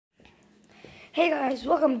Hey guys,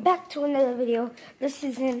 welcome back to another video. This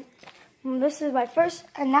is my first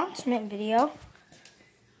announcement video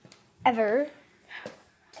ever.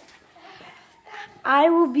 I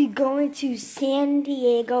will be going to San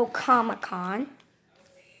Diego Comic-Con.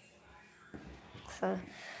 So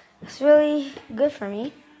it's really good for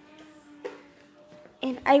me.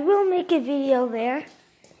 And I will make a video there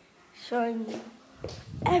showing you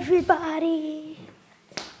everybody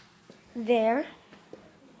there.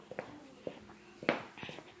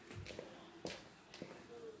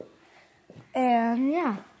 And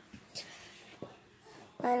yeah,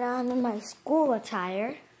 and I'm in my school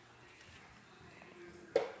attire.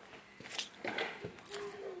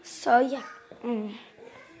 So yeah,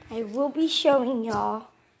 I will be showing y'all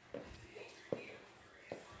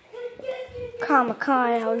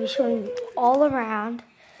Comic-Con. I'll be showing you all around.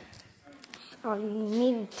 I'll be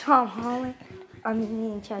meeting Tom Holland. I'll be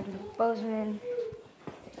meeting Chadwick Boseman.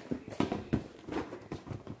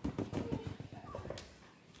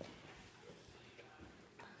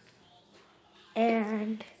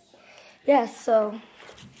 And yeah, so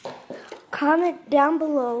comment down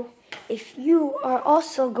below if you are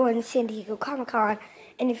also going to San Diego Comic-Con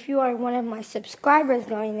and if you are one of my subscribers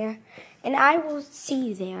going there, and I will see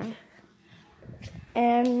you there.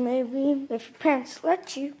 And maybe if your parents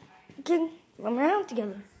let you, you can run around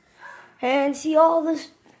together and see all the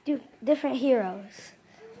different heroes.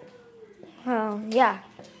 Yeah.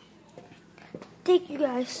 Thank you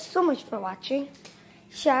guys so much for watching.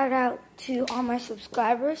 Shout out to all my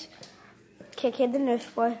subscribers, KK the Nurse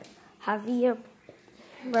Boy, Javier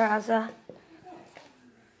Braza,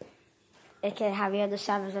 aka Javier the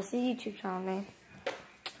Savage, that's his YouTube channel name.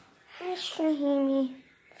 Shahimi.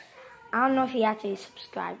 I don't know if he actually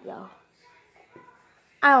subscribed though.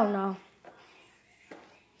 I don't know.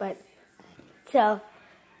 But, so,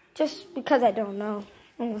 just because I don't know,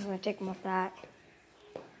 I'm just going to take him off that.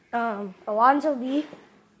 Alonzo Lee,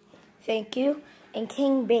 thank you. And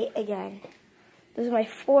King Bait again. Those are my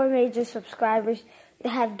 4 major subscribers that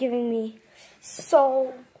have given me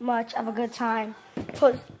so much of a good time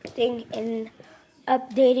posting and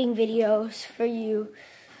updating videos for you.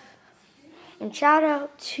 And shout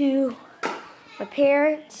out to my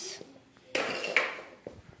parents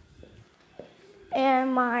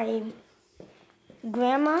and my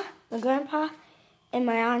grandma, my grandpa, and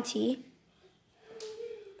my auntie.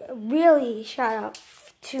 Really shout out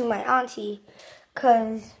to my auntie,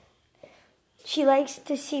 because she likes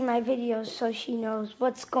to see my videos so she knows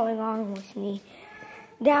what's going on with me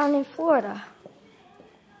down in Florida.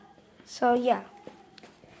 So yeah,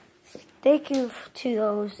 thank you to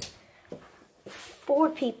those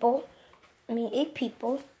 8 people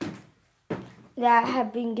that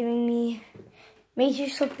have been giving me major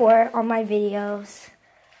support on my videos.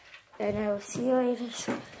 And I will see you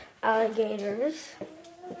later, alligators.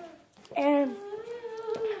 And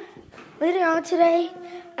later on today,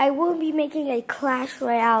 I will be making a Clash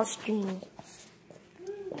Royale stream,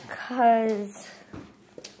 because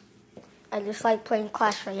I just like playing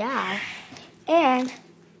Clash Royale. And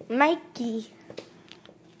Mikey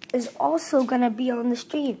is also going to be on the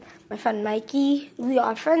stream. My friend Mikey, we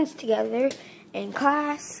are friends together in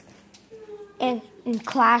class and in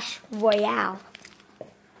Clash Royale.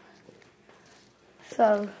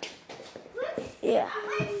 So, yeah.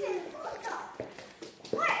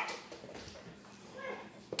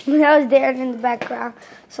 That was Darren in the background.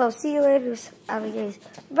 So see you later, alligators.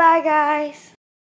 Bye, guys.